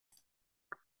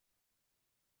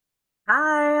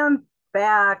Hi, I'm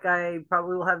back. I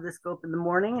probably will have this go up in the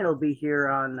morning. It'll be here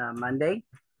on Monday.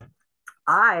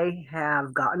 I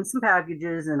have gotten some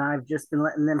packages and I've just been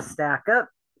letting them stack up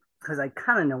because I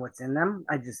kind of know what's in them.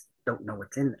 I just don't know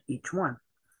what's in each one.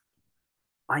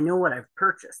 I know what I've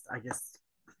purchased.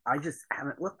 I just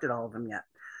haven't looked at all of them yet.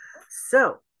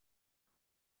 So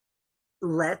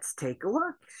let's take a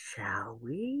look, shall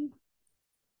we?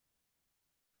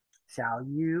 Shall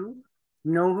you?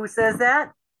 Know who says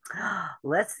that?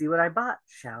 Let's see what I bought,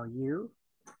 shall you?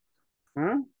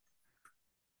 Hmm?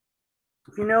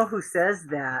 If you know who says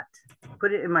that,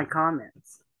 put it in my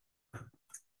comments.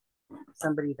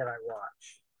 Somebody that I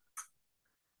watch.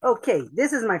 Okay,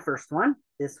 this is my first one.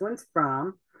 This one's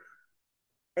from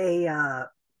a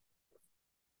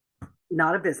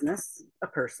not a business, a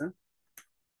person.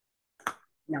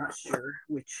 Not sure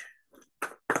which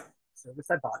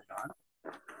service I bought it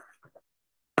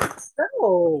on.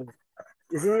 So,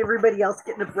 is everybody else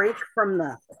getting a break from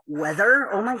the weather?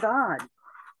 Oh my God.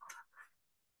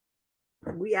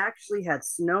 We actually had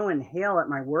snow and hail at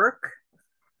my work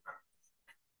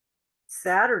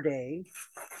Saturday,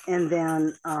 and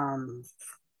then I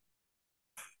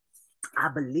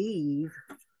believe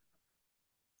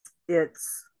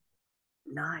it's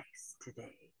nice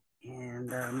today.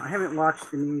 And I haven't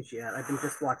watched the news yet. I've been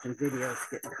just watching videos,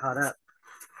 getting caught up.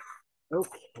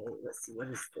 Okay, let's see. What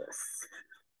is this?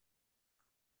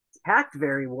 It's packed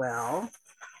very well.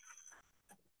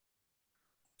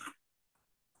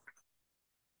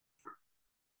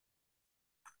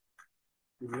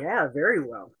 Yeah, very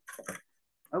well.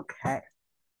 Okay.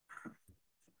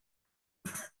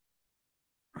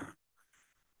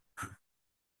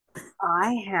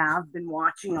 I have been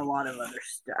watching a lot of other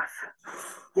stuff,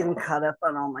 getting caught up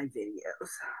on all my videos.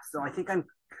 So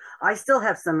I still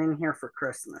have some in here for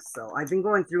Christmas. So I've been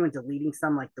going through and deleting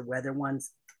some, like the weather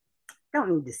ones. Don't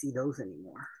need to see those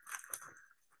anymore.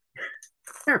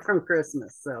 They're from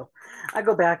Christmas. So I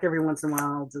go back every once in a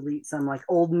while, I'll delete some like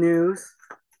old news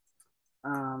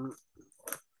um,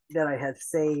 that I have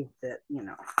saved that,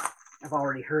 I've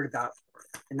already heard about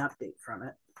an update from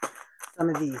it. Some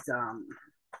of these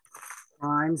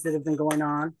crimes that have been going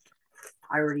on,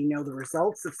 I already know the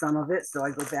results of some of it, so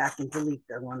I go back and delete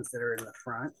the ones that are in the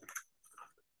front.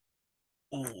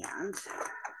 And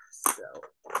so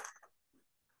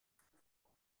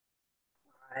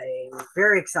I'm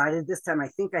very excited. This time I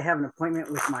think I have an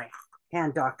appointment with my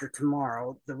hand doctor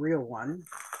tomorrow, the real one.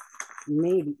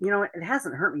 Maybe, it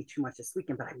hasn't hurt me too much this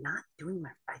weekend, but I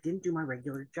didn't do my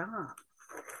regular job.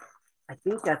 I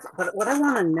think but what I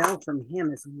want to know from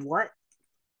him is what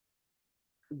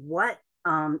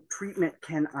treatment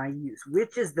can I use?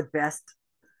 Which is the best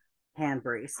hand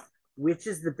brace? Which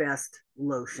is the best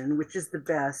lotion? Which is the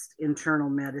best internal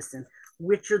medicine?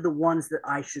 Which are the ones that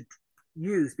I should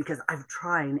use? Because I'm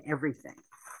trying everything.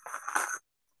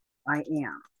 I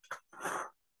am.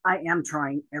 I am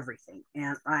trying everything.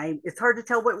 And it's hard to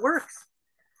tell what works.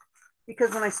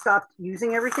 Because when I stopped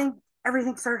using everything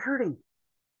started hurting.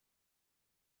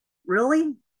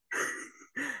 Really?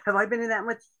 Have I been in that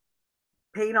much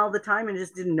pain all the time and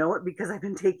just didn't know it because I've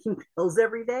been taking pills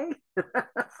every day?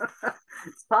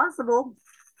 It's possible.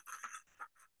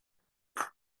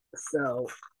 So,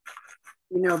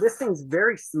 this thing's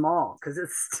very small because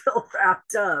it's still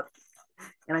wrapped up.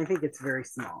 And I think it's very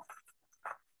small.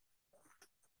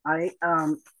 I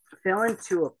fell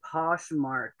into a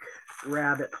Poshmark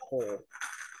rabbit hole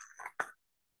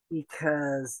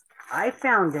because I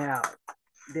found out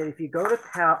that if you go to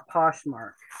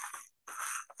Poshmark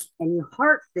and you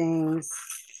heart things,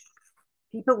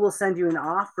 people will send you an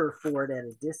offer for it at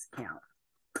a discount.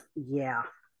 Yeah.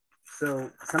 So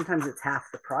sometimes it's half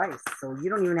the price. So you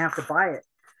don't even have to buy it.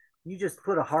 You just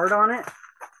put a heart on it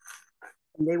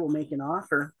and they will make an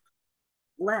offer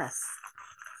less.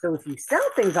 So if you sell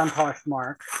things on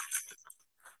Poshmark,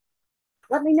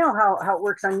 let me know how it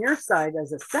works on your side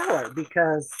as a seller,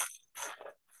 because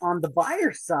on the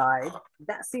buyer side,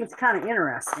 that seems kind of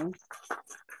interesting.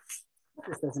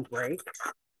 This doesn't break.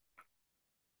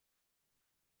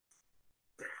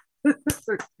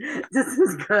 This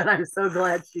is good. I'm so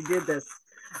glad she did this.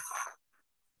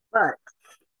 But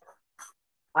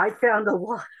I found a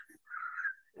lot.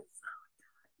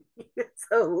 It's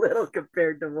so little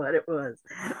compared to what it was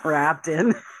wrapped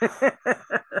in.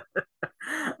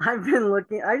 I've been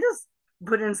looking, I just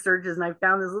put in searches and I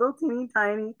found this little teeny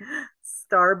tiny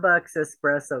Starbucks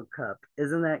espresso cup.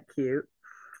 Isn't that cute?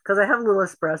 Because I have a little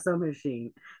espresso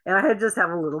machine and I had just have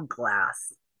a little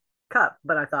glass cup,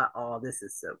 but I thought, oh, this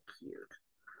is so cute.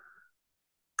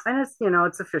 And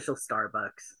it's official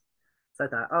Starbucks. So I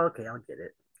thought, oh, okay, I'll get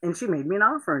it. And she made me an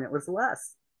offer and it was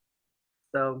less.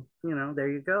 So, you know, there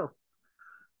you go.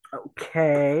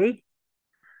 Okay.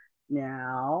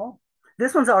 Now,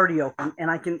 this one's already open,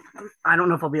 and I don't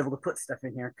know if I'll be able to put stuff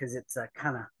in here because it's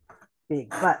kind of big,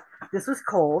 but this was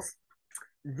Kohl's.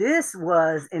 This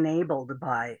was enabled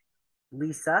by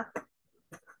Lisa,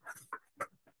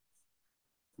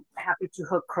 Happy to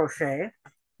Hook Crochet,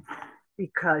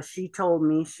 because she told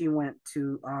me she went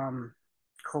to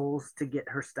Kohl's to get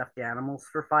her stuffed animals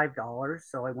for $5.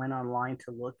 So I went online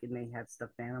to look, and they had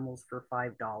stuffed animals for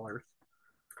 $5.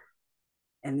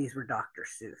 And these were Dr.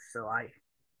 Seuss. So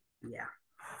yeah,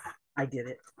 I did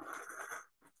it.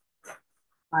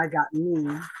 I got me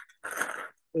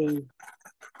a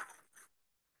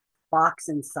Box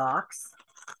and Socks.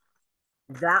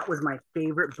 That was my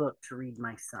favorite book to read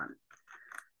my son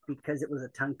because it was a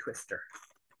tongue twister.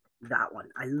 That one,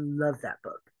 I love that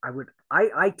book.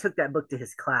 I took that book to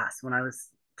his class when I was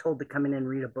told to come in and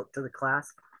read a book to the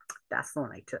class. That's the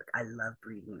one I took. I loved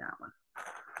reading that one.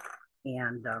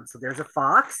 And so there's a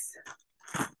fox,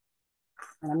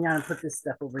 and I'm gonna put this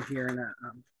stuff over here in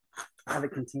I have a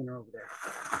container over there.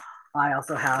 I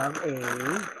also have a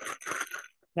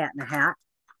cat in a hat.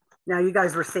 Now, you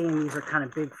guys were saying these are kind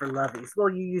of big for loveys. Well,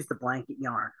 you use the blanket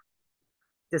yarn.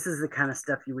 This is the kind of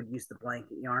stuff you would use the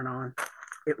blanket yarn on.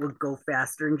 It would go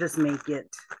faster, and just make it,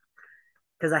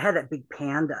 because I had that big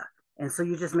panda. And so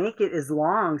you just make it as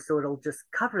long so it'll just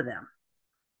cover them,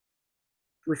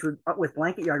 which would, with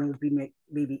blanket yarn, would be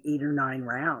maybe 8 or 9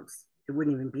 rounds. It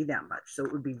wouldn't even be that much. So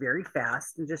it would be very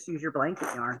fast, and just use your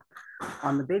blanket yarn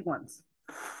on the big ones.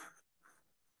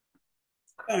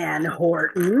 And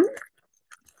Horton,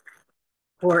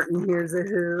 Here's a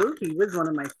Who. He was one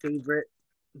of my favorite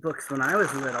books when I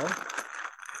was little.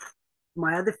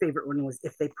 My other favorite one was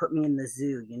If They Put Me in the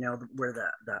Zoo, you know, where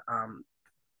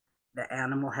the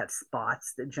animal had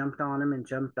spots that jumped on him and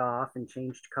jumped off and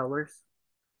changed colors.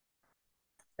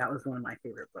 That was one of my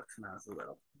favorite books when I was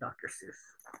little. Dr. Seuss.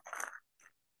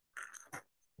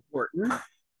 Horton.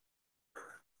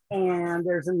 And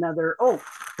there's another,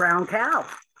 Brown Cow.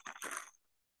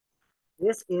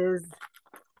 This is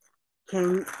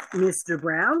Can Mr.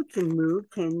 Brown Can Move,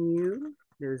 Can You?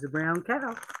 There's a brown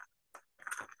cow.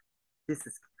 This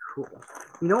is cool.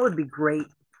 You know what would be great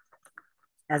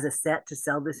as a set to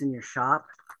sell this in your shop?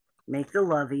 Make the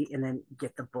lovey and then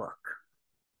get the book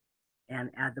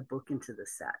and add the book into the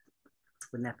set.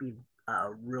 Wouldn't that be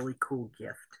a really cool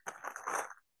gift?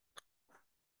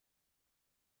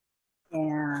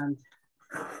 And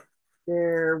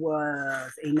there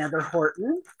was another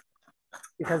Horton,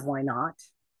 because why not?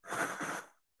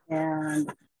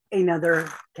 And another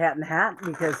Cat in the Hat,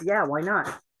 because yeah, why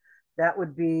not? That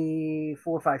would be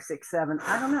 4, 5, 6, 7.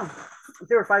 I don't know.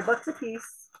 They were $5 a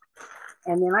piece.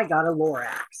 And then I got a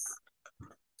Lorax.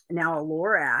 Now a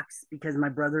Lorax, because my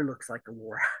brother looks like a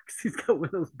Lorax. He's got one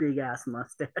of those big ass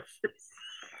mustaches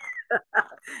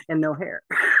and no hair.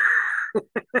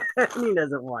 He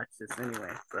doesn't watch this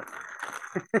anyway.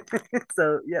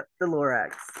 So yep, the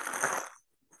Lorax.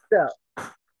 So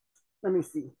let me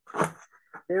see.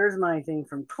 There's my thing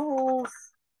from Kohl's.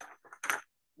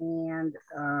 And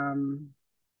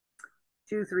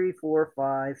 2, 3, 4,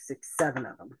 5, 6, 7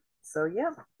 of them. So yeah,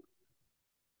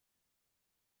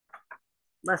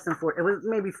 less than 40. It was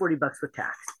maybe $40 with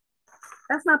tax.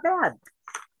 That's not bad.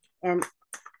 And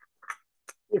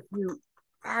if you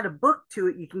add a book to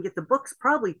it, you can get the books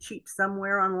probably cheap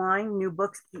somewhere online. New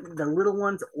books, the little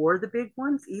ones or the big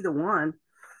ones, either one.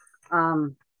 $25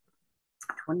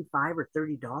 or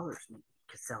 $30 maybe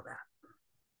to sell that.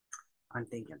 I'm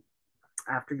thinking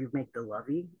after you make the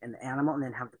lovey and the animal and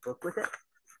then have the book with it.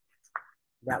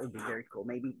 That would be very cool.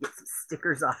 Maybe get some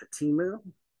stickers off of Temu.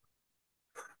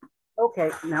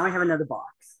 Okay, now I have another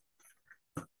box.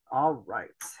 All right.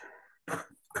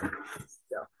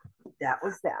 So that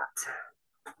was that.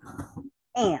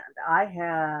 And I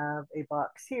have a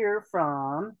box here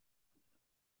from,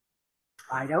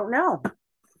 I don't know.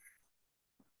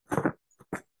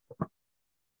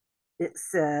 It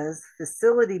says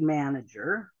Facility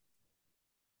Manager,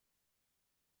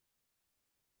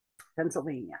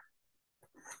 Pennsylvania.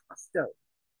 So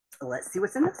let's see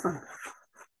what's in this one.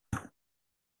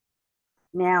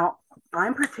 Now,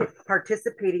 I'm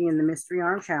participating in the Mystery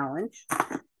Yarn Challenge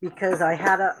because I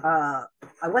had I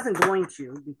wasn't going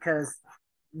to, because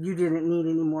you didn't need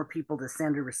any more people to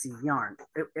send or receive yarn.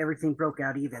 Everything broke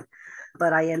out even.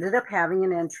 But I ended up having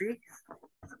an entry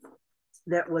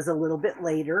that was a little bit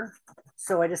later.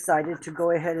 So I decided to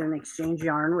go ahead and exchange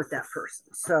yarn with that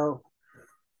person. So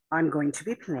I'm going to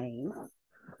be playing.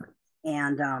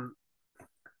 And I'm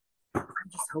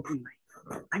just hoping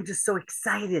I'm just so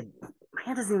excited. My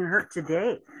hand doesn't even hurt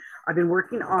today. I've been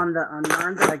working on the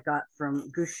yarn that I got from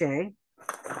Goucher.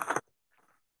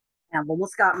 I've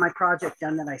almost got my project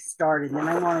done that I started. And then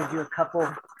I want to do a couple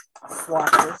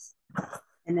swatches.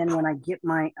 And then when I get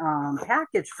my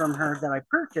package from her that I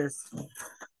purchased,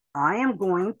 I am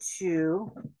going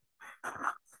to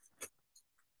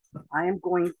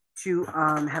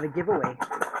have a giveaway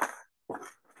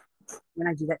when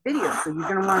I do that video. So you're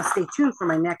going to want to stay tuned for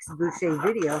my next Boucher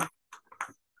video.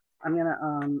 I'm going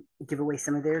to give away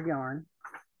some of their yarn.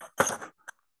 Okay.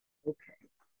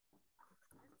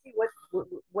 Let's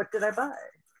see, what did I buy?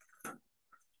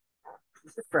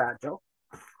 This is fragile.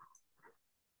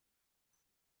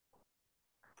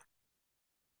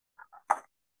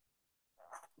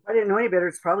 If I didn't know any better,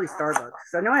 it's probably Starbucks.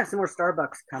 So I know I have some more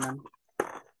Starbucks coming,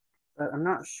 but I'm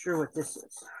not sure what this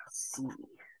is. Let's see.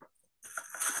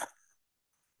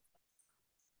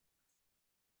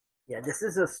 Yeah, this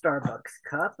is a Starbucks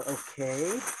cup.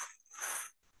 Okay.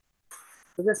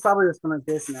 So this probably was for my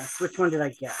business. Which one did I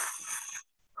get?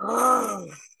 Oh,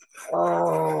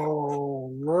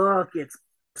 look, it's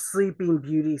Sleeping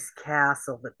Beauty's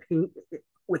castle, the pink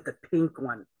with the pink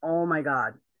one. Oh my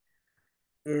God.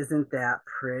 Isn't that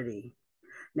pretty?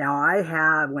 Now I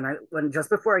have when just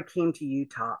before I came to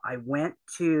Utah, I went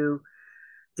to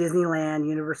Disneyland,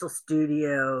 Universal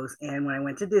Studios, and when I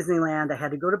went to Disneyland, I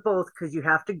had to go to both because you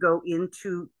have to go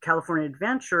into California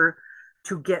Adventure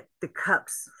to get the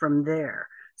cups from there.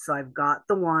 So I've got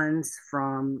the ones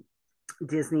from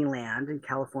Disneyland and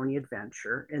California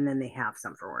Adventure, and then they have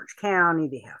some for Orange County,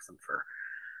 they have some for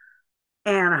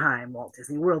Anaheim, Walt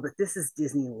Disney World, but this is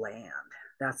Disneyland.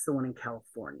 That's the one in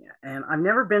California. And I've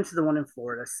never been to the one in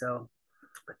Florida, so,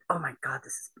 but oh my God,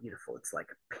 this is beautiful. It's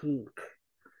like a pink.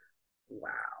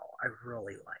 Wow, I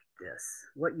really like this.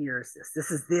 What year is this? This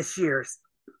is this year's.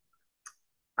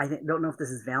 Don't know if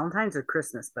this is Valentine's or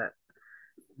Christmas, but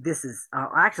this is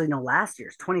actually no, last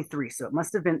year's 23. So it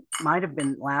might have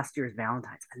been last year's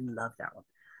Valentine's. I love that one.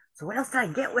 So what else did I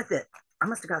get with it? I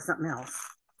must have got something else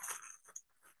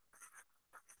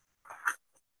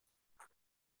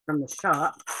from the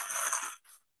shop.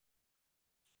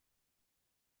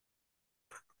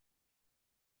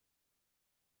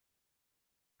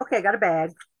 Okay, I got a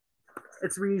bag.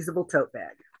 It's a reusable tote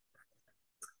bag.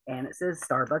 And it says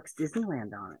Starbucks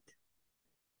Disneyland on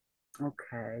it.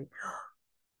 Okay.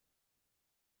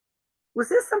 Was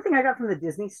this something I got from the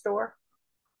Disney store?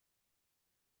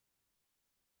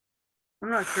 I'm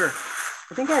not sure.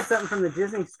 I think I had something from the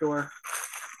Disney store.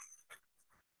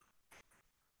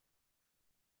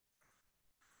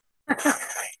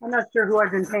 I'm not sure who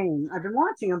I've been paying. I've been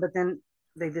watching them, but then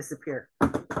they disappear.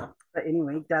 But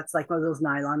anyway, that's like one of those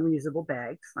nylon reusable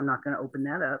bags. I'm not going to open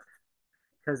that up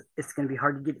because it's going to be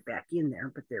hard to get it back in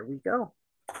there. But there we go.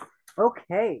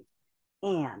 Okay.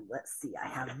 And let's see. I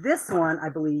have this one, I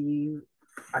believe.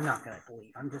 I'm not going to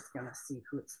believe. I'm just going to see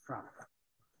who it's from.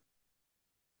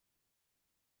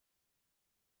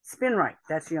 Spin Right.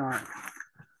 That's yarn.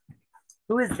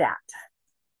 Who is that?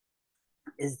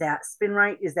 Is that Spin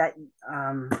Right? Is that,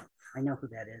 I know who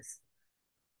that is.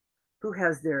 Who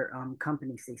has their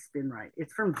company say Spin Right?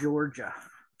 It's from Georgia.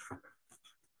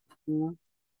 Hmm.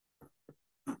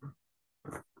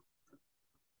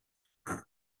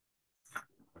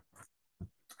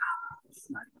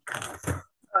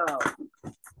 Oh,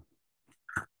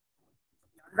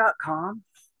 .com.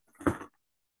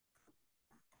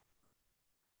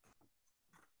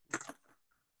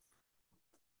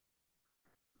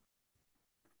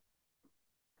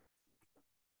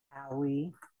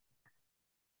 Owie.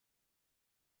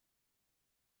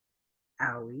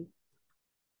 Owie.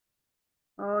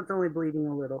 Oh, it's only bleeding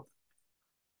a little.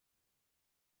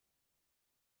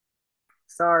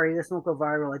 Sorry, this won't go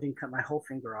viral. I didn't cut my whole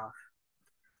finger off.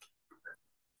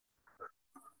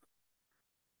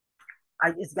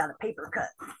 I just got a paper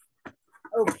cut.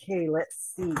 Okay,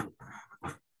 let's see.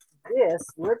 This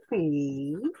would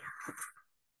be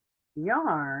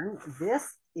yarn.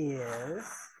 This is,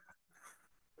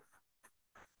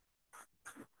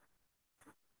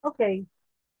 okay,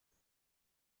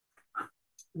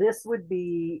 this would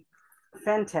be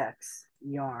Fentex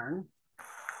yarn.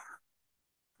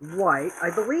 White.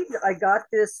 I believe I got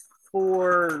this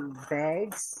for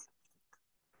bags.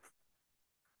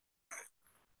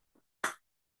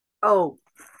 Oh,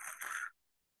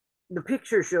 the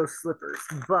picture shows slippers,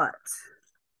 but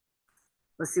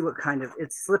let's see what kind of,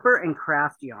 it's slipper and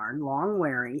craft yarn, long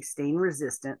wearing, stain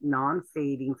resistant,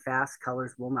 non-fading, fast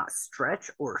colors, will not stretch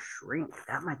or shrink.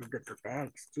 That might be good for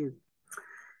bags too.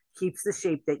 Keeps the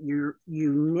shape that you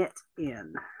knit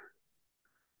in.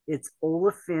 It's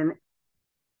olefin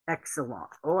excellent.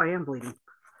 Oh, I am bleeding.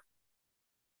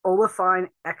 Olefin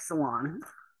excellent.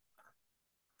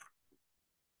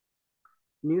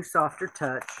 New Softer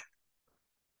Touch.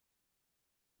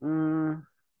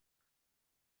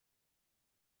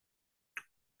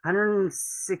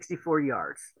 164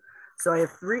 yards. So I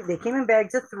have three. They came in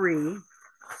bags of three.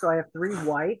 So I have three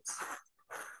white,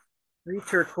 three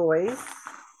turquoise,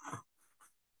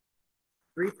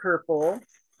 three purple,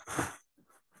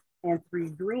 and three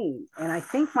green. And I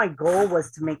think my goal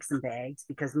was to make some bags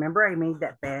because remember I made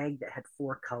that bag that had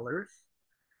four colors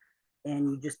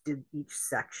and you just did each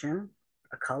section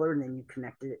a color and then you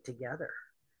connected it together.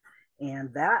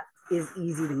 And that is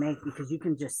easy to make because you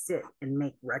can just sit and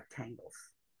make rectangles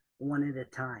one at a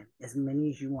time, as many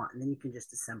as you want. And then you can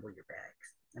just assemble your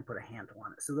bags and put a handle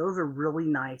on it. So those are really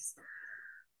nice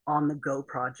on the go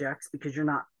projects because you're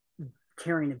not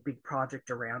carrying a big project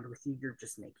around with you. You're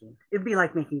just making, it'd be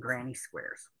like making granny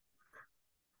squares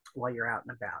while you're out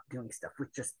and about doing stuff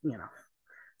with just,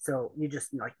 so you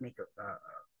just like make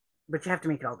but you have to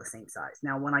make it all the same size.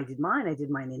 Now, when I did mine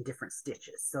in different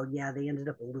stitches. So yeah, they ended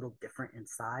up a little different in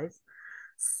size.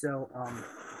 So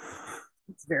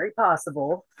it's very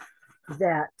possible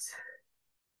that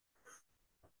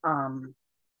I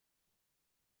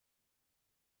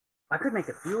could make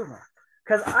a few of them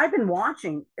because I've been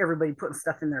watching everybody putting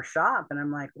stuff in their shop and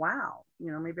I'm like, wow,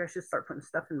 maybe I should start putting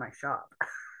stuff in my shop.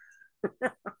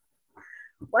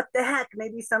 What the heck?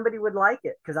 Maybe somebody would like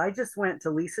it because I just went to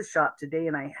Lisa's shop today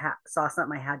and I saw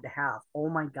something I had to have. Oh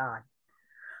my God.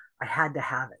 I had to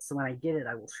have it. So when I get it,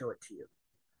 I will show it to you.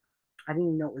 I didn't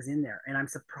even know it was in there and I'm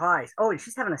surprised. Oh, and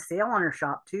she's having a sale on her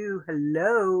shop too.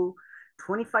 Hello.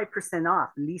 25% off.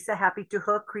 Lisa Happy to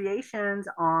Hook Creations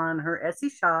on her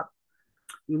Etsy shop.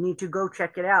 You need to go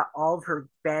check it out. All of her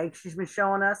bags she's been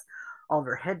showing us, all of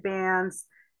her headbands,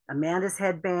 Amanda's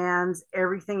headbands,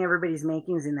 everything everybody's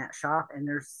making is in that shop. And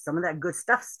there's some of that good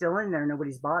stuff still in there.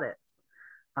 Nobody's bought it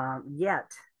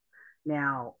yet.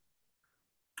 Now,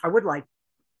 I would like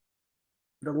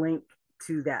the link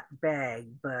to that bag,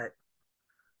 but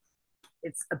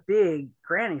it's a big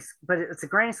granny, but it's a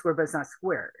granny square, but it's not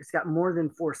square. It's got more than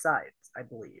four sides, I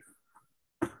believe.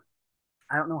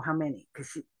 I don't know how many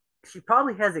because she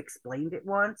probably has explained it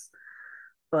once,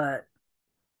 but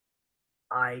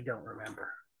I don't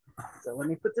remember. So let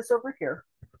me put this over here.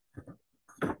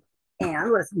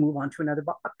 And let's move on to another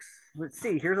box. Let's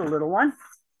see, here's a little one.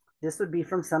 This would be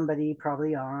from somebody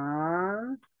probably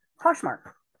on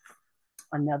Poshmark.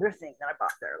 Another thing that I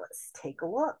bought there. Let's take a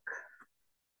look.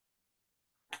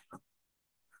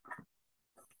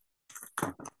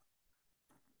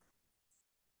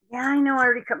 Yeah, I know I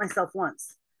already cut myself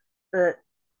once, but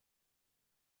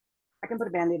I can put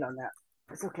a Band-Aid on that.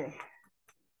 It's okay.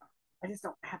 I just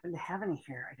don't happen to have any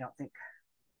here, I don't think.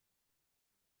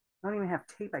 I don't even have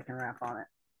tape I can wrap on it.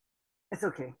 It's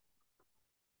okay.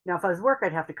 Now, if I was work,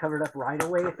 I'd have to cover it up right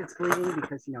away if it's bleeding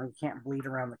because, you can't bleed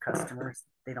around the customers.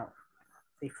 They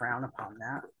frown upon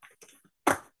that.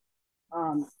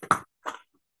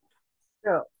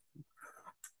 So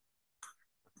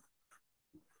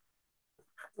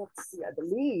let's see, I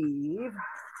believe,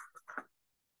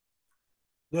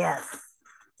 yes,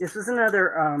 this was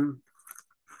another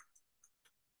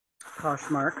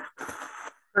Poshmark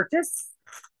purchase,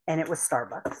 and it was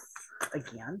Starbucks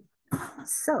again.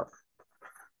 So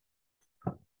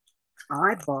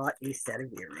I bought a set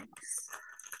of earrings.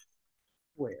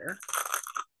 Where,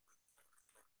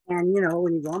 and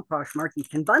when you go on Poshmark, you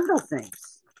can bundle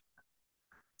things.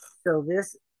 So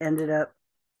this ended up,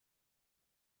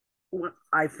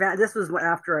 I found this was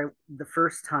after the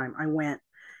first time I went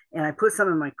and I put some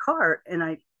in my cart and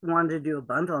I wanted to do a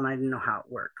bundle and I didn't know how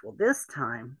it worked. Well, this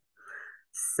time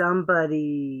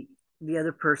the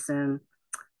other person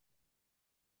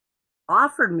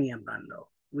offered me a bundle.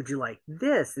 Would you like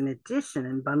this in addition?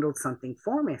 And bundled something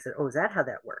for me. I said, oh, is that how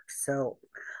that works? So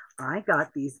I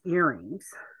got these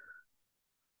earrings.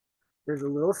 There's a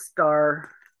little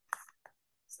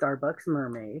Starbucks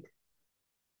mermaid.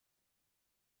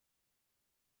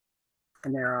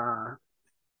 And they're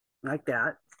like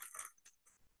that.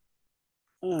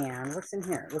 And what's in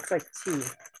here? It looks like tea.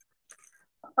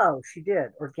 Oh, she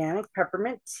did. Organic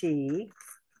peppermint tea.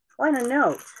 Oh, and a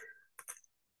note.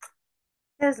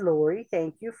 Says Lori,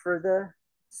 thank you for the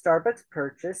Starbucks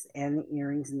purchase and the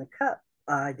earrings and the cup.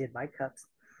 I did buy cups.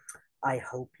 I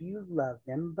hope you love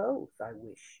them both. I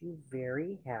wish you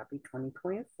very happy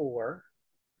 2024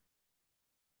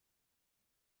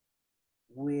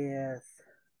 with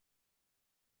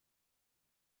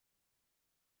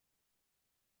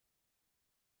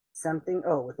something,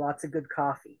 with lots of good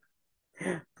coffee.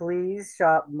 Please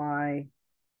shop my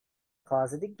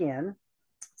closet again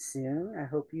soon.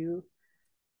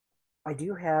 I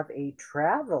do have a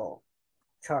travel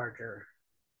charger.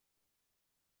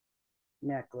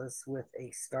 necklace with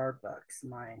a Starbucks,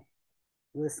 my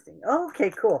listing. Oh, okay,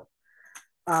 cool.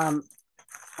 All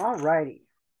righty.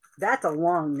 That's a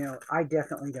long note. I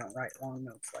definitely don't write long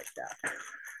notes like that.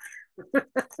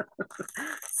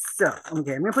 So,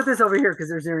 okay, I'm gonna put this over here because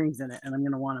there's earrings in it, and I'm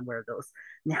gonna want to wear those.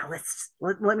 Now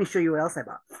let me show you what else I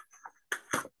bought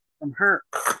from her.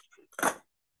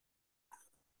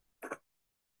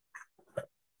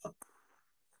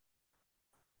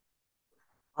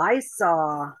 I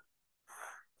saw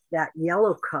that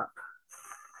yellow cup.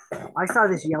 I saw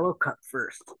this yellow cup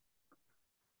first.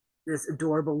 This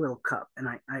adorable little cup, and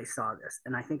I saw this,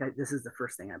 and I think this is the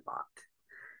first thing I bought.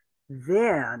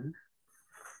 Then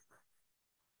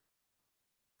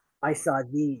I saw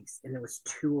these, and there was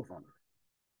two of them.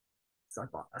 So I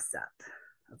bought a set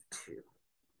of two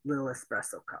little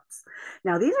espresso cups.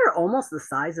 Now, these are almost the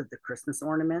size of the Christmas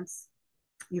ornaments.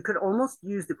 You could almost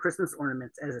use the Christmas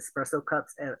ornaments as espresso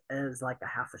cups as like a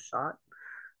half a shot,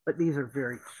 but these are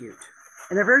very cute.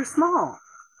 And they're very small.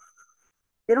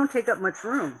 They don't take up much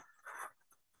room.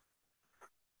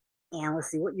 And let's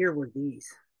see, what year were these?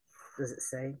 Does it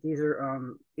say? These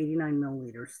are 89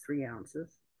 milliliters, 3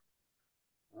 ounces.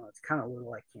 It's kind of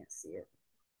little, I can't see it.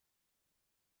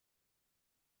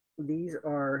 These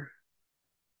are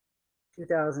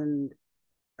 2000,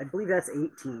 I believe that's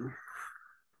 18.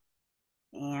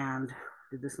 And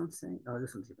did this one say? Oh,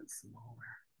 this one's even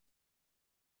smaller.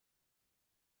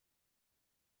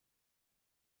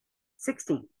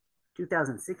 16,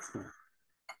 2016.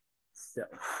 So,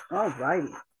 all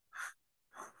righty.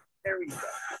 There we go.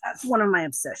 That's one of my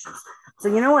obsessions. So,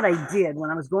 you know what I did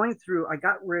when I was going through, I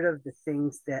got rid of the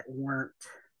things that weren't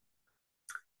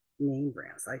name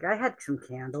brands. Like I had some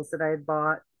candles that I had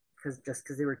bought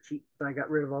because they were cheap, but I got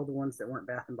rid of all the ones that weren't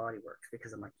Bath and Body Works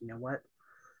because I'm like, you know what?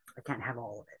 I can't have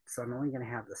all of it. So I'm only going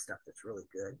to have the stuff that's really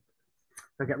good.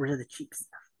 So I got rid of the cheap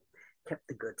stuff, kept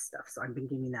the good stuff. So I've been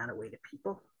giving that away to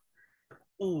people.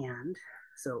 And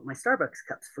so my Starbucks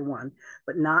cups for one,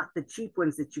 but not the cheap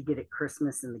ones that you get at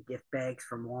Christmas in the gift bags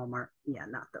from Walmart. Yeah,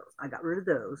 not those. I got rid of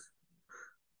those.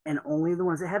 And only the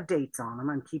ones that have dates on them.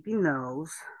 I'm keeping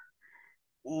those.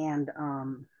 And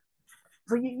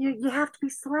so you have to be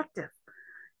selective.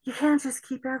 You can't just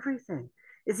keep everything.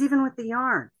 It's even with the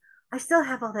yarn. I still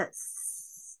have all that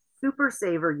Super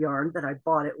Saver yarn that I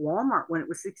bought at Walmart when it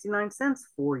was 69 cents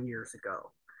 4 years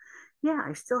ago. Yeah,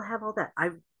 I still have all that.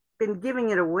 I've been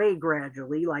giving it away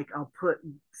gradually. Like I'll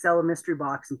sell a mystery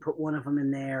box and put one of them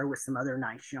in there with some other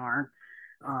nice yarn.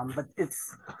 But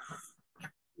it's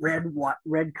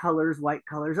red colors, white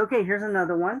colors. Okay, here's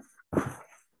another one.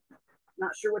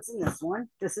 Not sure what's in this one.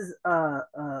 This is a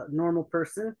normal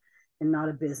person and not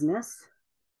a business.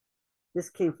 This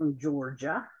came from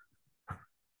Georgia.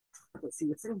 Let's see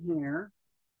what's in here.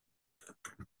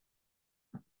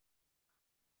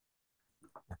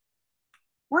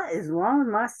 What is wrong with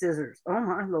my scissors? Oh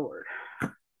my Lord. Oh,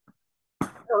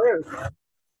 there we go.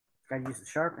 Gotta use the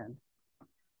sharp end.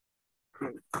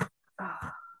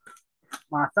 Oh,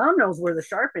 my thumb knows where the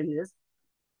sharp end is.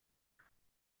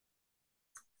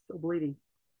 Still bleeding.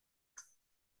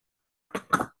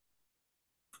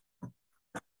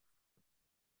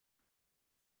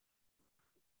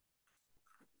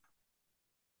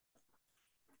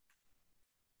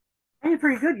 I did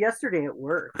pretty good yesterday at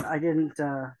work. I didn't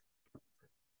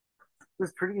it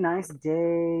was a pretty nice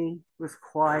day. It was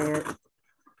quiet.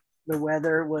 The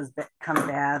weather was kind of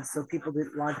bad, so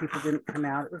a lot of people didn't come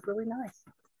out. It was really nice.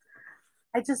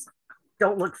 I just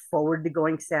don't look forward to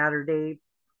going Saturday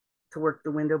to work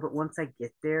the window, but once I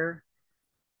get there,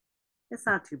 it's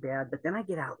not too bad. But then I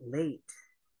get out late,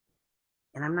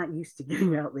 and I'm not used to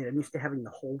getting out late. I'm used to having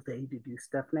the whole day to do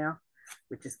stuff now,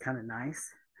 which is kind of nice.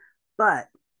 But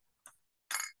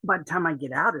by the time I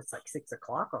get out, it's like 6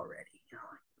 o'clock already.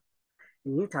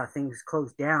 In Utah, things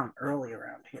close down early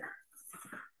around here.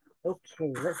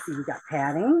 Okay, let's see. We got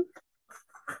padding.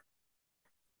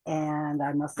 And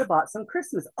I must have bought some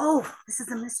Christmas. Oh, this is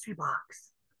a mystery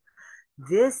box.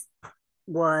 This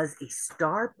was a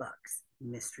Starbucks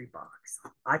mystery box.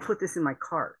 I put this in my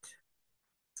cart.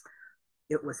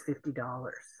 It was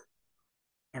 $50.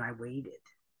 And I waited,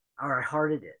 or I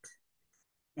hearted it.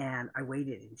 And I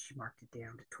waited, and she marked it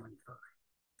down to 25.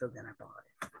 So then I bought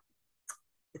it.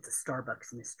 It's a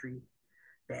Starbucks mystery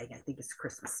bag. I think it's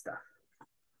Christmas stuff.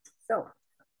 So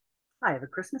I have a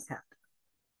Christmas hat.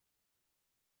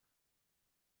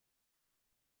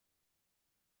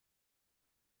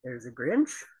 There's a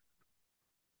Grinch.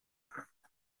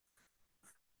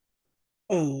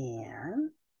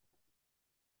 And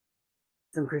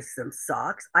some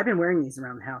socks. I've been wearing these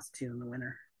around the house too in the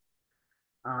winter.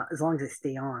 As long as they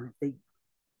stay on. If they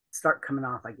start coming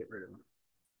off, I get rid of them.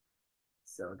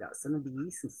 So I got some of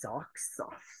these, some socks,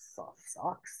 soft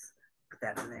socks. Put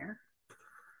that in there.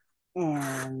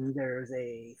 And there's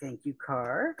a thank you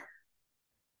card.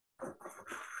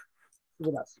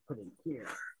 What else to put in here?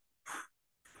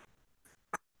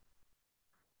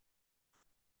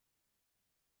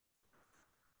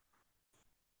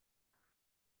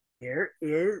 Here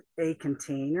is a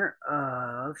container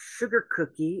of sugar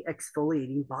cookie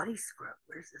exfoliating body scrub.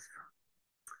 Where's this from?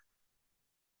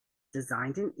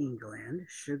 Designed in England,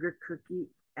 sugar cookie,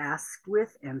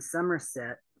 Asquith and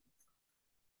Somerset.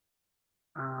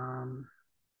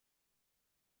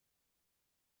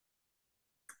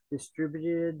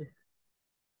 Distributed.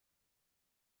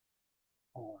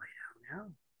 Oh, I don't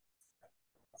know.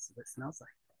 Let's see what it smells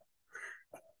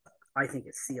like. I think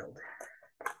it's sealed.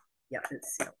 Yep,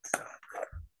 it's sealed. So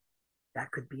that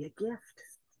could be a gift.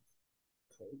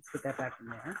 Okay, let's put that back in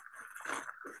there.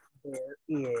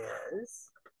 There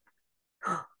is.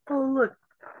 Oh, look.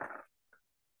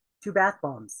 2 bath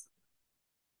bombs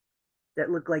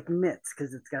that look like mitts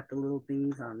because it's got the little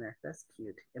things on there. That's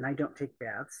cute. And I don't take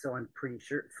baths, so I'm pretty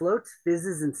sure it floats,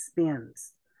 fizzes, and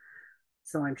spins.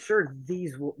 So I'm sure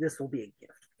this will be a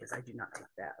gift because I do not take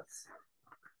baths.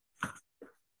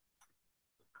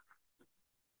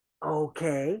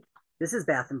 Okay. This is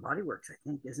Bath and Body Works, I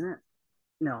think, isn't it?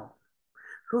 No.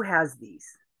 Who has these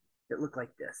that look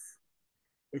like this?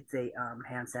 It's a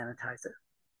hand sanitizer.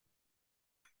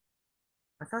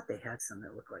 I thought they had some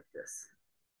that look like this.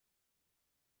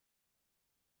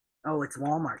 Oh, it's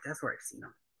Walmart. That's where I've seen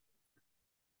them.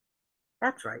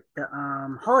 That's right. The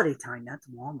holiday time, that's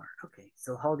Walmart. Okay,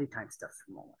 so holiday time stuff's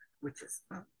from Walmart, which is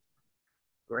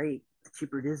great. The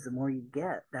cheaper it is, the more you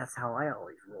get. That's how I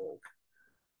always rolled.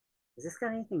 Has this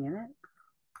got anything in it?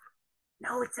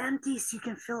 No, it's empty, so you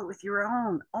can fill it with your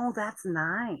own. Oh, that's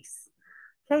nice.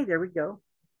 Okay, there we go.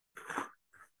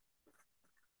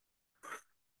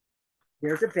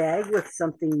 There's a bag with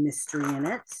something mystery in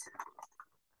it.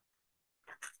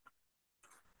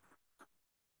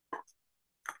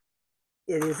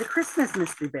 It is a Christmas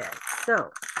mystery bag.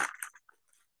 So,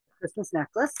 Christmas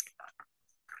necklace,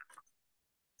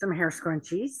 some hair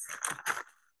scrunchies,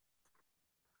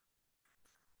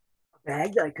 a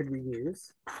bag that I could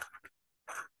reuse.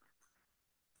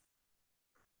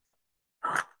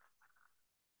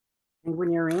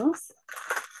 Penguin earrings.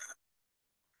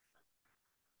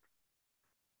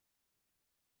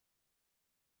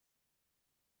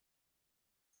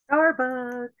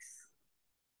 Starbucks.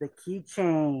 The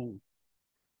keychain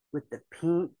with the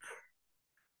pink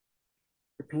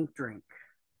drink.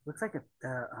 Looks like I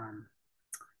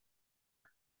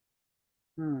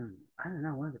don't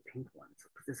know, one of the pink ones.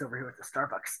 I'll put this over here with the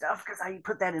Starbucks stuff because I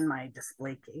put that in my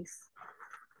display case.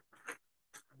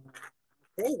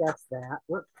 Okay, that's that.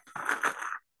 Whoop.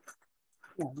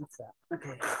 Yeah, what's that?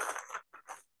 Okay.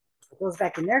 It goes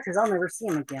back in there because I'll never see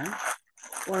them again.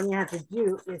 What you have to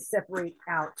do is separate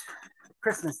out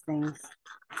Christmas things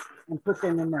and put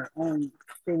them in their own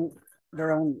thing,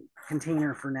 their own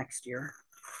container for next year.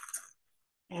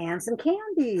 And some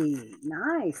candy.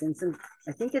 Nice. And some,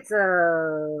 I think it's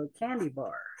a candy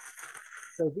bar.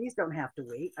 So these don't have to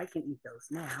wait. I can eat those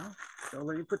now. So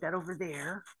let me put that over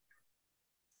there.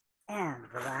 And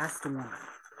the last one,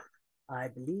 I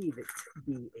believe it to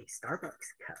be a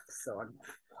Starbucks cup. So I'm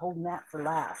holding that for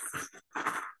last. Let's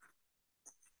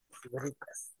see, what is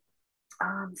this?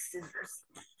 Scissors.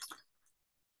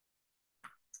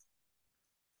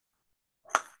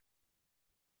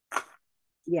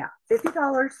 Yeah,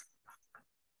 $50.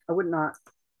 I would not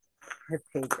have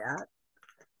paid that.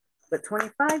 But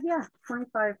 25, yeah,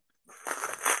 25.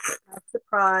 That's the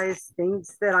price.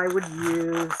 Things that I would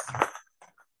use.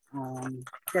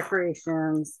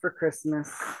 Decorations for Christmas.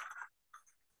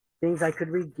 Things I could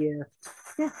re-gift.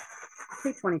 Yeah,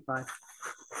 say 25.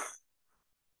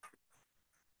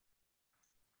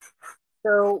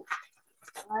 So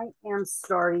I am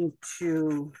starting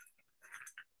to,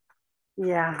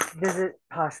 visit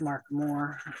Poshmark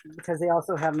more because they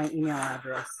also have my email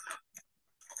address.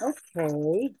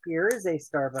 Okay, here is a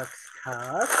Starbucks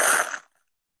cup.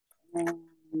 And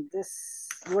this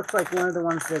looks like one of the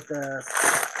ones that the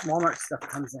Walmart stuff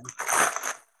comes in.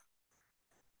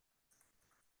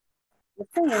 The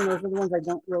thing, those are the ones I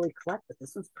don't really collect, but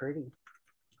this one's pretty.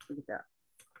 Look at that.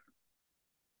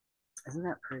 Isn't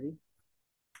that pretty?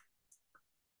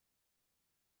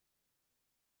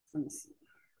 Let me see.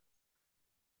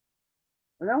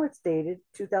 No, it's dated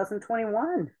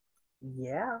 2021.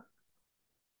 Yeah,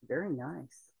 very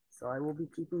nice. So I will be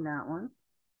keeping that one.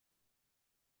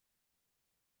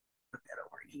 Put that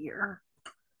over here.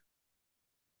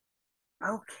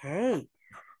 Okay.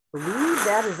 believe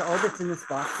that is all that's in this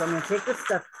box. So I'm going to take the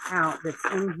stuff out that's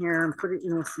in here and put it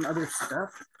in with some other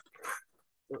stuff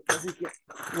so it doesn't get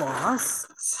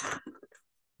lost.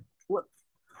 Whoop,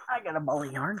 I got a ball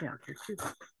of yarn down here too.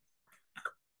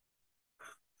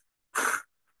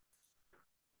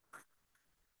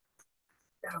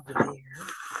 Over there.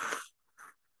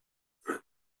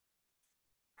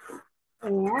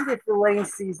 And if the lady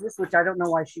sees this, which I don't know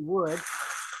why she would,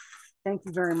 thank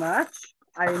you very much.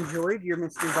 I enjoyed your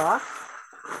mystery box.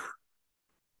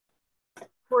 Of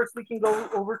course, we can go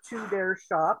over to their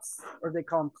shops, or they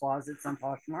call them closets on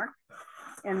Poshmark,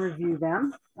 and review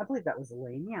them. I believe that was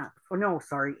Elaine, yeah. Oh, no,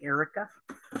 sorry, Erica.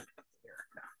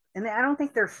 And I don't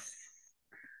think there's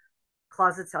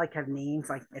closets like have names,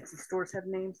 like Etsy stores have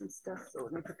names and stuff. So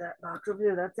let me put that box over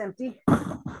there. That's empty. And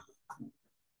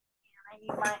I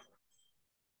need my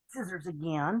scissors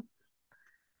again.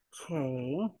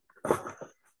 Okay.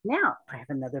 Now I have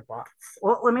another box.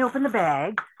 Well, let me open the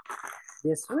bag.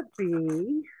 This would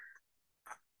be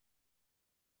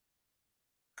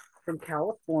from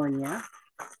California.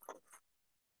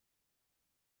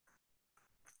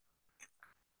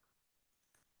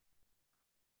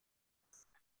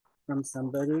 From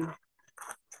somebody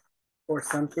or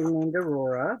something named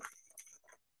Aurora.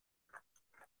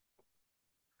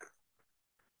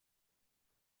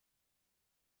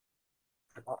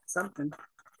 I bought something.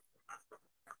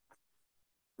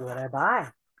 What'd I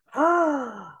buy?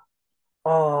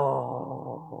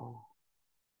 Oh,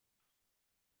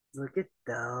 look at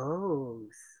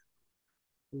those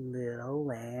little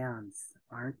lambs.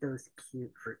 Aren't those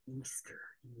cute for Easter?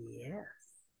 Yes.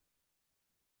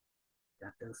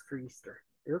 Got those for Easter.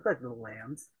 They look like little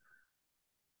lambs.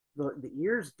 The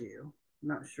ears do. I'm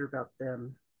not sure about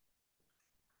them.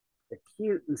 They're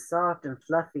cute and soft and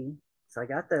fluffy. So I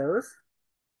got those.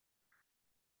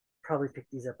 Probably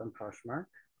picked these up on Poshmark.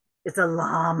 It's a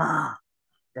llama.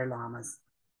 They're llamas.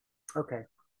 Okay.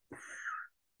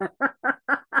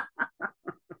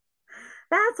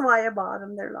 That's why I bought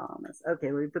them. They're llamas.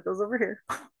 Okay, let me put those over here.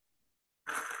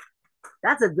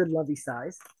 That's a good lovey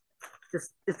size.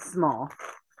 Just it's small.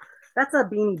 That's a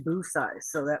Beanie Boo size,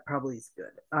 so that probably is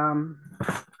good.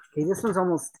 Okay, this one's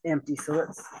almost empty, so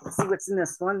let's see what's in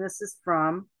this one. This is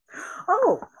from,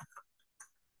 oh,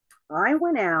 I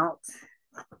went out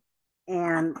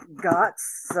and got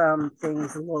some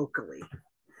things locally.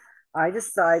 I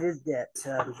decided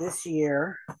that this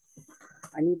year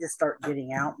I need to start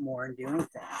getting out more and doing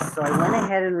things. So I went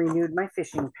ahead and renewed my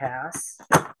fishing pass.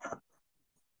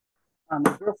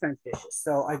 My girlfriend fishes,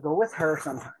 so I go with her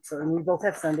sometimes. So and we both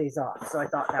have Sundays off. So I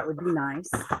thought that would be nice.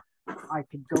 I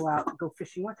could go out and go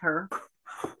fishing with her.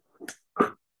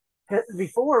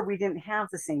 Before we didn't have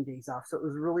the same days off, so it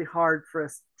was really hard for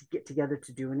us to get together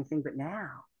to do anything. But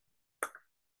now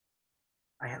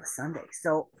I have a Sunday,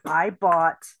 so I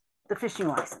bought the fishing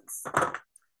license,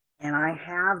 and I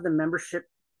have the membership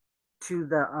to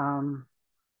the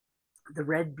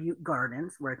Red Butte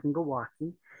Gardens where I can go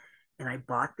walking. And I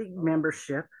bought the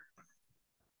membership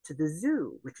to the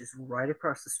zoo, which is right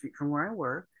across the street from where I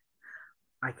work.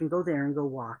 I can go there and go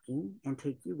walking and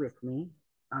take you with me,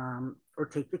 or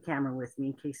take the camera with me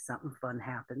in case something fun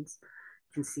happens.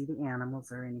 You can see the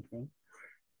animals or anything.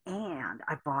 And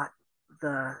I bought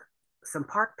some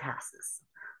park passes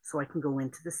so I can go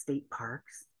into the state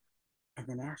parks and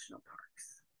the national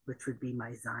parks, which would be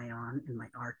my Zion and my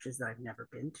Arches that I've never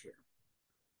been to.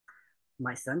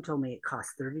 My son told me it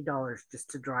costs $30 just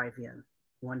to drive in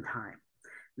one time.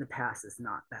 The pass is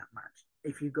not that much.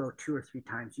 If you go 2 or 3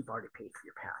 times, you've already paid for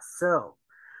your pass. So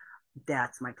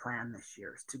that's my plan this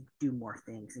year, is to do more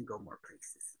things and go more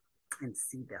places and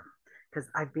see them. Because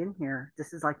I've been here,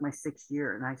 this is like my 6th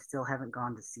year, and I still haven't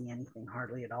gone to see anything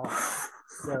hardly at all.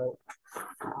 So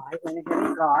I went ahead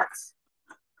and got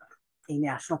a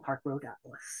National Park Road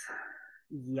Atlas.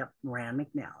 Yep, Rand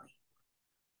McNally.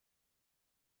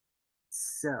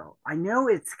 So I know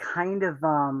it's kind of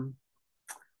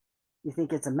you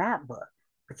think it's a map book,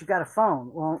 but you got a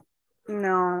phone. Well,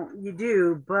 no, you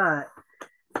do, but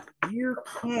you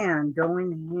can go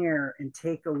in here and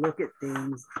take a look at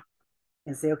things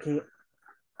and say, okay,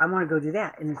 I want to go do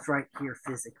that. And it's right here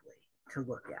physically to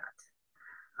look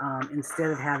at.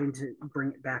 Instead of having to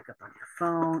bring it back up on your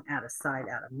phone, out of sight,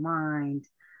 out of mind.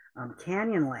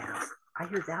 Canyonlands, I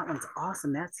hear that one's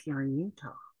awesome. That's here in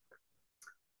Utah.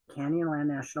 Canyonland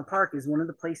National Park is one of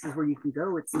the places where you can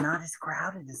go. It's not as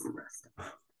crowded as the rest of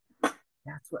them.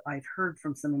 That's what I've heard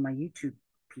from some of my YouTube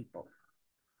people.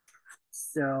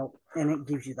 So, and it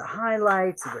gives you the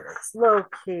highlights, where it's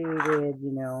located,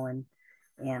 you know, and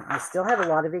I still have a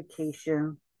lot of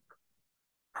vacation.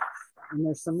 And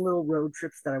there's some little road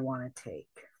trips that I want to take.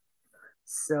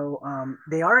 So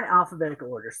they are in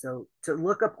alphabetical order. So to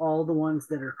look up all the ones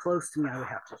that are close to me, I would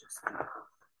have to just kind of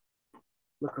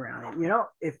look around. And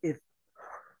if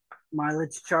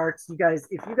mileage charts,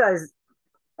 if you guys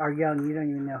are young, you don't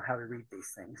even know how to read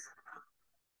these things.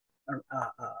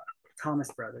 Thomas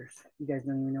Brothers, you guys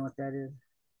don't even know what that is.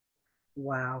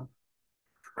 Wow.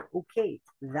 Okay,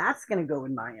 that's gonna go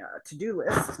in my to-do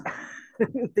list.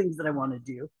 Things that I want to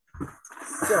do.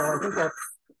 So I think that's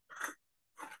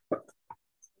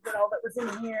all that was in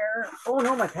here. Oh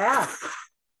no, my pass.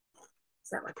 Is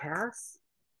that my pass?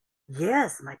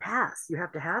 Yes, my pass. You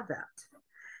have to have that.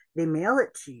 They mail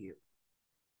it to you.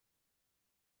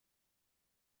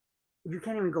 You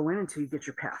can't even go in until you get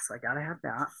your pass. So I gotta have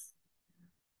that.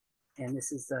 And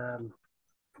this is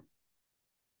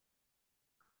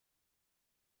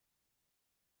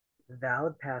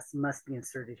valid pass must be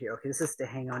inserted here. Okay, this is to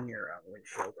hang on your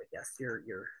windshield, I guess,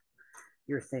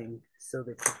 your thing, so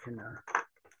that you can.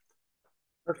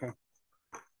 Okay,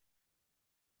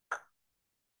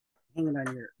 hang it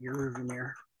on your rearview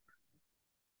mirror.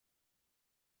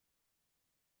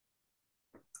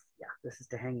 Yeah, this is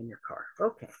to hang in your car.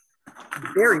 Okay,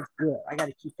 very good. I got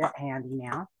to keep that handy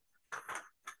now.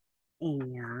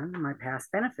 And my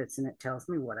past benefits, and it tells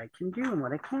me what I can do and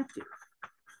what I can't do.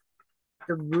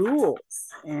 The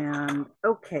rules, and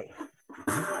okay,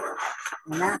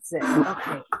 and that's it.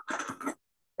 Okay,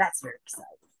 that's very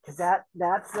exciting because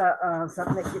that's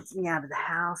something that gets me out of the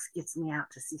house, gets me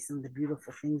out to see some of the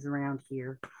beautiful things around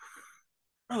here.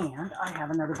 And I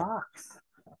have another box.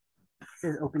 It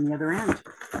says open the other end.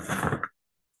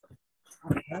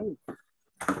 Okay.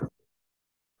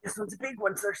 This one's a big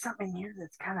one. So there's something in here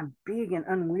that's kind of big and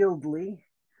unwieldy.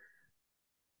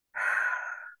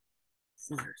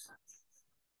 Scissors.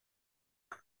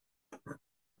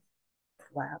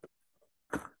 Flap.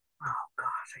 Oh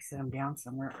gosh, I set them down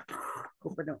somewhere.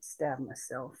 Hope I don't stab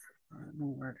myself. I don't know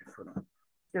where to put them.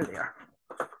 There they are.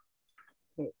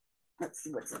 Okay, let's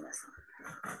see what's in this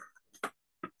one.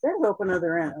 There's open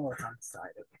other end. Oh, it's on the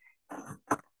side.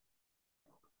 Okay.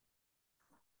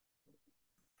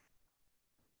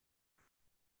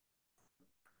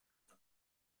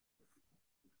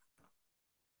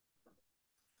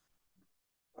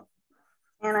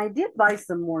 And I did buy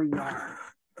some more yarn.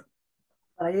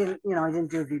 But I didn't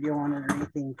do a video on it or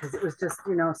anything because it was just,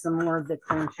 some more of the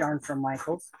clearance yarn from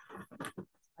Michael's.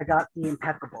 I got the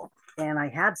Impeccable, and I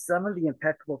had some of the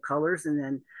Impeccable colors, and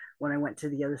then when I went to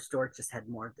the other store, it just had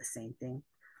more of the same thing.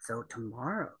 So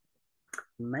tomorrow,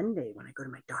 Monday, when I go to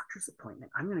my doctor's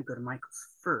appointment, I'm going to go to Michael's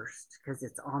first because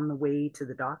it's on the way to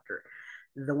the doctor,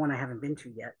 the one I haven't been to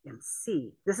yet, and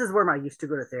see. This is where I used to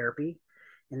go to therapy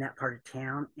in that part of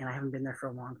town, and I haven't been there for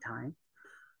a long time.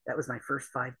 That was my first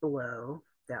Five Below.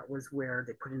 That was where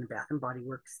they put in the Bath and Body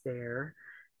Works there.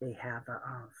 They have a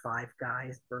Five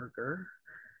Guys burger.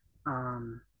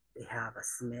 They have a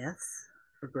Smith's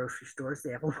for grocery stores.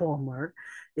 They have a Walmart.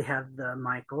 They have the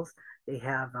Michaels. They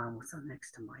have what's up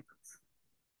next to Michaels?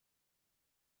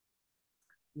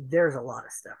 There's a lot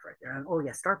of stuff right there. And, oh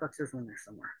yeah, Starbucks. There's one there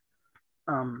somewhere.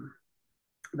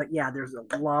 But yeah, there's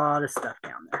a lot of stuff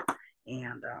down there.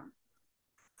 And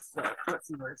so let's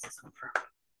see, where's this one from?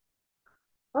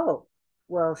 Oh,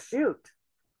 well, shoot.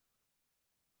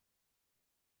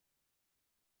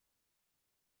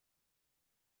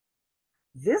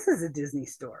 This is a Disney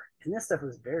store, and this stuff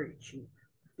was very cheap.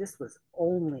 This was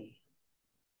only,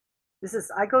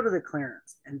 I go to the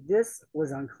clearance, and this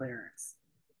was on clearance.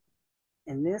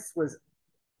 And this was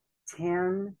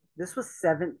 $17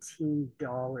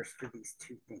 for these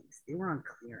two things. They were on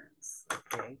clearance,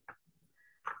 okay?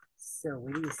 So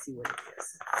wait till you see what it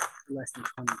is. Less than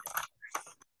 $20.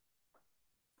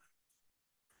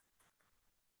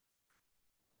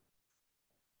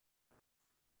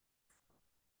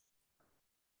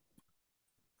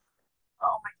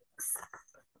 Oh my goodness.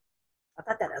 I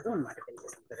thought that other one might have been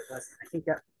Disney, but it wasn't. I think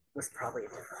that was probably a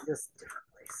different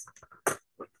place.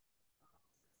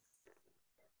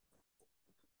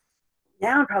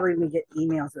 Now I'm probably gonna get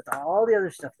emails with all the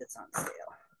other stuff that's on sale.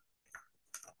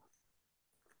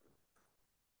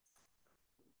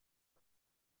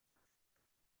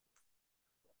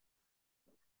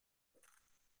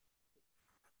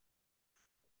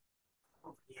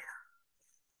 Oh yeah.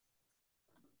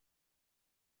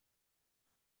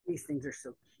 These things are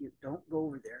so cute. Don't go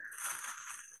over there.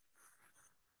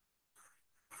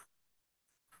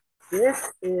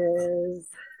 This is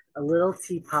a little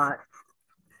teapot.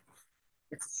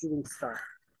 It's a shooting star.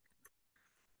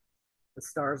 The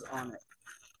star's on it.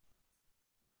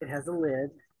 It has a lid.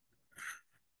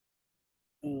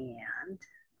 And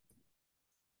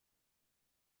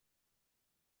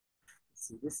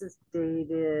see, this is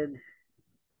dated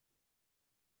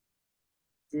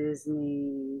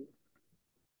Disney.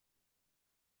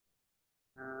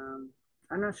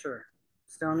 I'm not sure.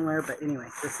 Stoneware, but anyway,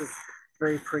 this is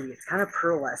very pretty. It's kind of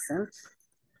pearlescent.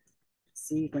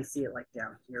 See, you can see it like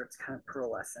down here. It's kind of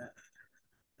pearlescent.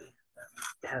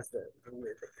 It has the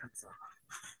lid that comes off.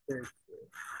 Very cool.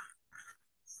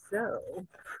 So,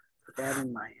 put that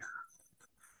in my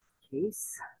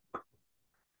case.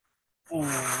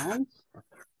 And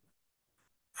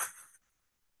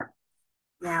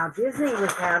now Disney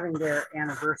was having their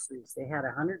anniversaries. They had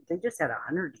 100. They just had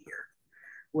 100-year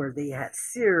where they had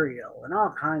cereal and all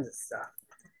kinds of stuff,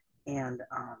 and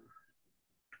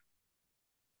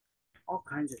all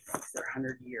kinds of things. Their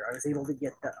 100-year. I was able to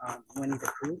get the Winnie the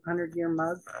Pooh 100-year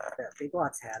mug. That Big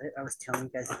Lots had it. I was telling you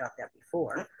guys about that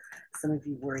before. Some of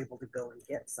you were able to go and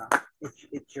get some.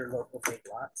 It's your local Big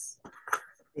Lots.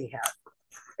 They have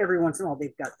every once in a while.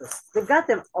 They've got this. They've got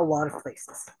them a lot of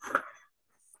places.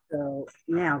 So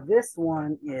now this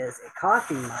one is a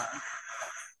coffee mug.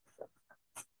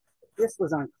 This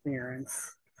was on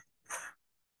clearance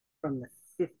from the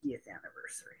 50th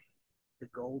anniversary, the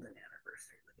golden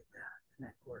anniversary. Look at that. Isn't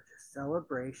that gorgeous?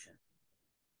 Celebration.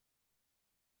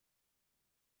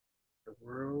 The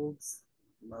world's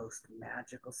most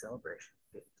magical celebration.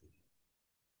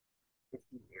 50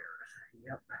 years.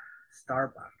 Yep.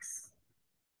 Starbucks.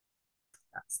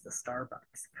 That's the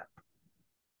Starbucks cup.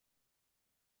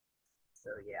 So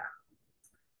yeah,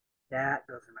 that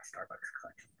goes in my Starbucks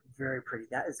collection. Very pretty.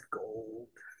 That is gold.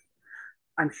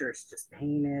 I'm sure it's just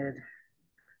painted.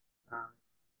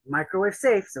 Microwave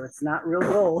safe, so it's not real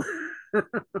gold.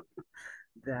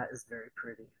 That is very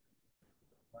pretty.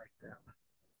 Like that.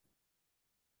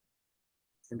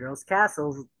 Cinderella's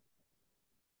Castle's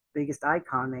biggest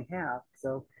icon they have.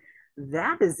 So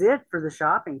that is it for the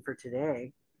shopping for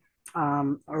today.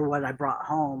 Or what I brought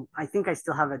home. I think I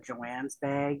still have a Joann's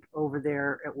bag over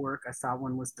there at work. I saw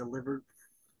one was delivered.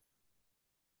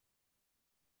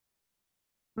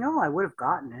 No, I would have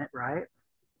gotten it, right?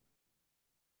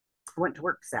 I went to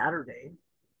work Saturday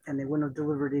and they wouldn't have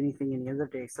delivered anything any other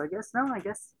day. So I guess, no, I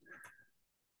guess,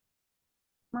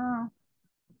 well,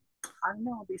 I don't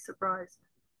know. I'll be surprised.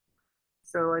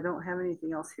 So I don't have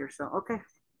anything else here. So, okay.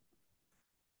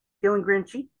 Feeling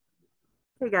grinchy?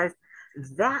 Hey guys,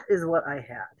 that is what I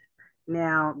had.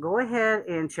 Now go ahead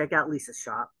and check out Lisa's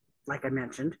shop. Like I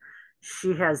mentioned,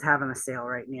 she has having a sale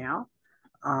right now.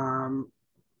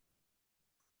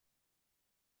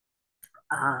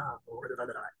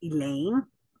 Elaine,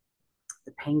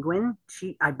 the penguin.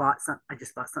 I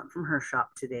just bought something from her shop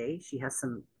today. She has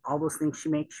all those things she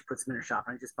makes. She puts them in her shop.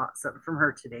 I just bought something from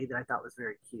her today that I thought was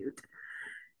very cute.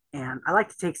 And I like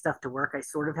to take stuff to work. I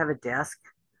sort of have a desk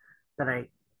that I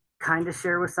kind of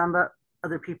share with some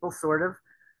other people, sort of,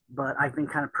 but I've been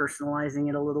kind of personalizing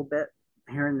it a little bit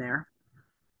here and there.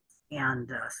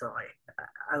 And so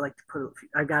I like to put,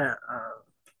 I got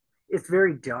it's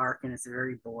very dark and it's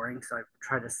very boring. So I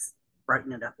try to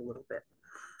brighten it up a little bit.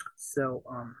 So,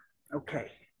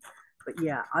 okay. But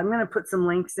yeah, I'm going to put some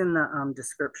links in the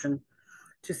description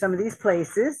to some of these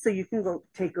places so you can go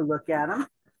take a look at them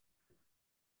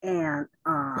and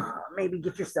maybe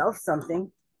get yourself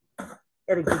something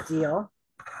at a good deal.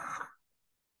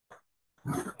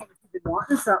 And if you've been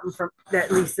wanting something from that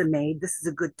Lisa made, this is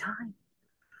a good time.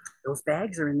 Those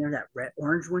bags are in there. That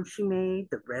orange one she made,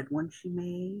 the red one she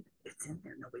made, it's in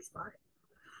there. Nobody's bought it.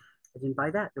 I didn't buy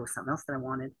that. There was something else that I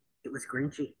wanted. It was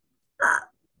grinchy. Ah,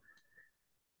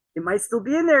 it might still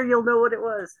be in there. You'll know what it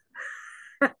was.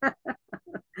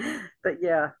 But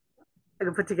yeah, I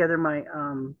can put together my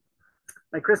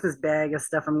my Christmas bag of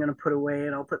stuff I'm going to put away,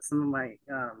 and I'll put some of my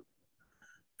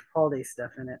holiday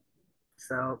stuff in it.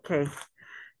 So, okay,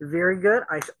 very good.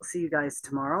 I shall see you guys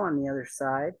tomorrow on the other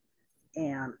side,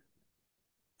 and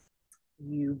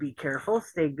you be careful,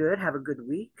 stay good, have a good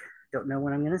week. Don't know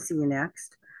when I'm going to see you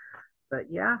next,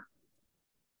 but yeah.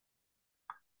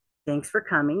 Thanks for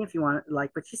coming. If you want to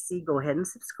like what you see, go ahead and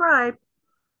subscribe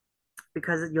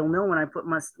because you'll know when I put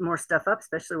more stuff up,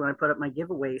 especially when I put up my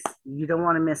giveaways. You don't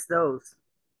want to miss those.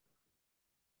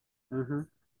 Okay.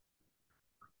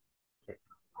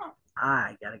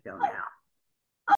 I gotta go now.